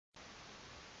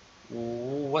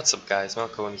What's up guys,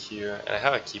 Malconi here, and I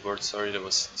have a keyboard story that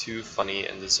was too funny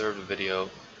and deserved a video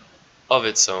of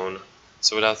its own.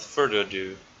 So without further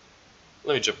ado,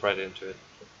 let me jump right into it.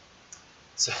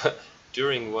 So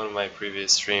during one of my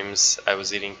previous streams, I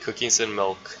was eating cookies and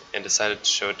milk and decided to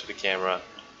show it to the camera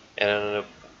and ended up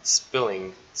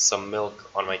spilling some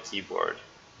milk on my keyboard.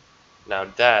 Now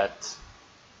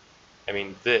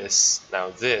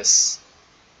this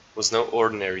was no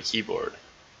ordinary keyboard.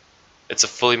 It's a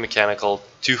fully mechanical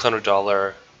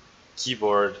 $200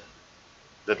 keyboard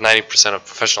that 90% of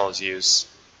professionals use,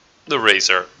 the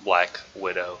Razer Black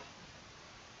Widow.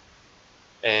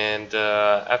 And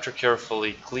after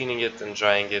carefully cleaning it and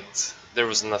drying it, there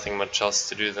was nothing much else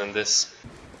to do than this.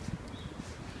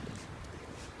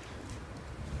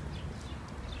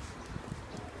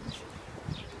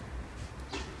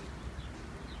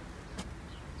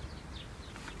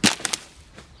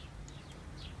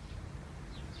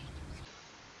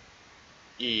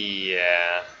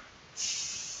 Yeah.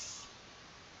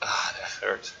 That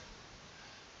hurt.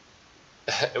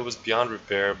 It was beyond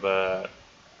repair, but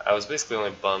I was basically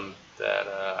only bummed that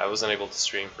I wasn't able to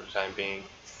stream for the time being.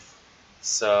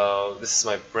 So this is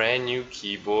my brand new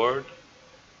keyboard,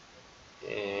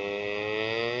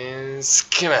 and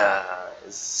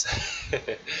schemas.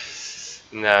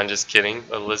 No, I'm just kidding.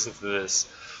 But listen to this.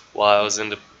 While I was in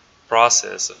the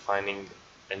process of finding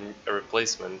a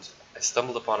replacement, I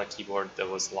stumbled upon a keyboard that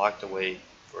was locked away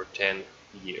for 10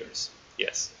 years.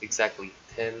 Yes, exactly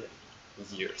 10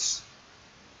 years.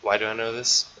 Why do I know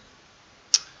this?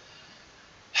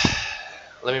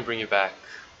 Let me bring you back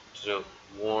to the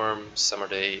warm summer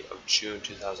day of June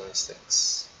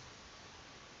 2006.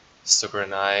 Stoker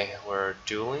and I were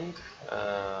dueling.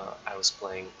 I was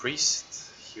playing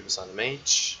Priest, he was on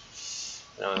Mage.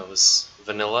 It was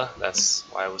vanilla, that's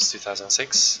why it was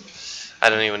 2006. I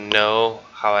don't even know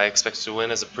how I expected to win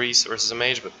as a Priest versus a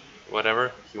Mage, but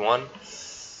whatever, he won.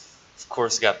 Of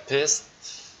course, he got pissed.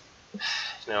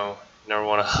 Never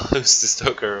want to lose to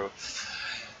Stoker.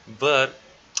 But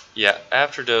yeah,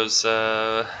 after those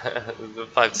 5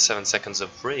 to 7 seconds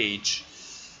of rage,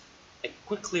 I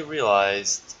quickly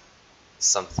realized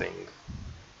something.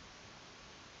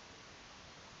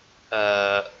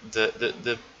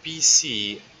 The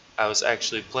PC I was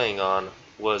actually playing on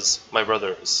was my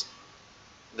brother's.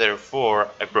 Therefore,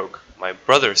 I broke my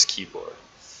brother's keyboard.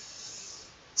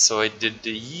 So I did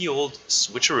the ye old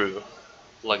switcheroo,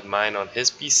 plugged mine on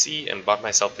his PC and bought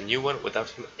myself a new one without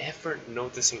him ever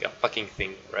noticing a fucking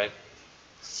thing, right?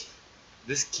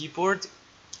 This keyboard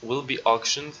will be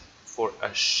auctioned for a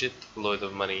shitload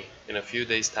of money in a few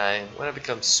days' time when I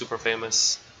become super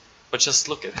famous. But just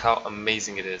look at how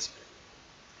amazing it is.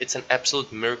 It's an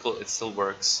absolute miracle it still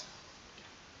works.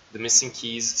 The missing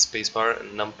keys, spacebar,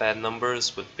 and numpad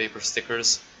numbers with paper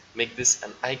stickers make this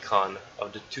an icon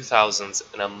of the 2000s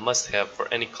and a must-have for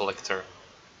any collector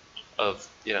of,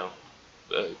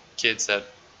 kids that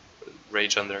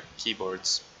rage on their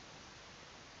keyboards.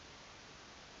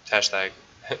 Hashtag.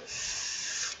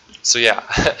 So yeah,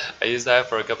 I used that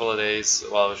for a couple of days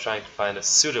while I was trying to find a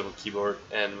suitable keyboard,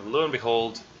 and lo and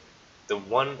behold, the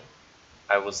one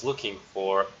I was looking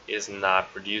for is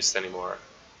not produced anymore.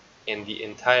 And the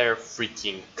entire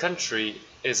freaking country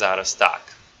is out of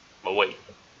stock. But wait,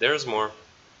 there's more.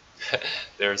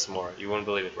 There's more. You won't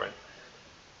believe it, right?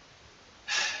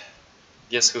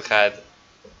 Guess who had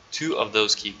two of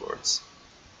those keyboards?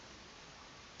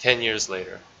 10 years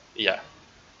later. Yeah,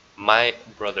 my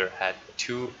brother had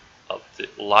two of the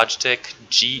Logitech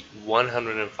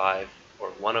G105 or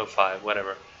 105,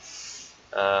 whatever,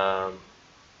 um,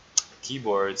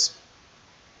 keyboards,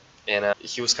 and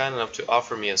he was kind enough to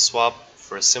offer me a swap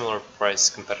for a similar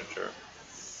price competitor.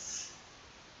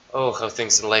 Oh, how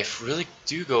things in life really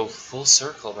do go full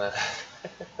circle, man.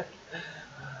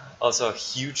 Also, a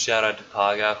huge shout out to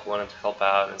Paga who wanted to help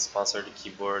out and sponsor the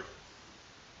keyboard.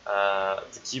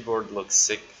 The keyboard looks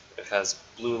sick. It has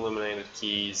blue illuminated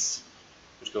keys,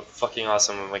 which go fucking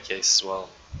awesome in my case as well.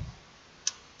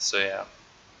 So yeah,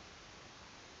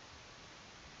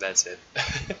 that's it.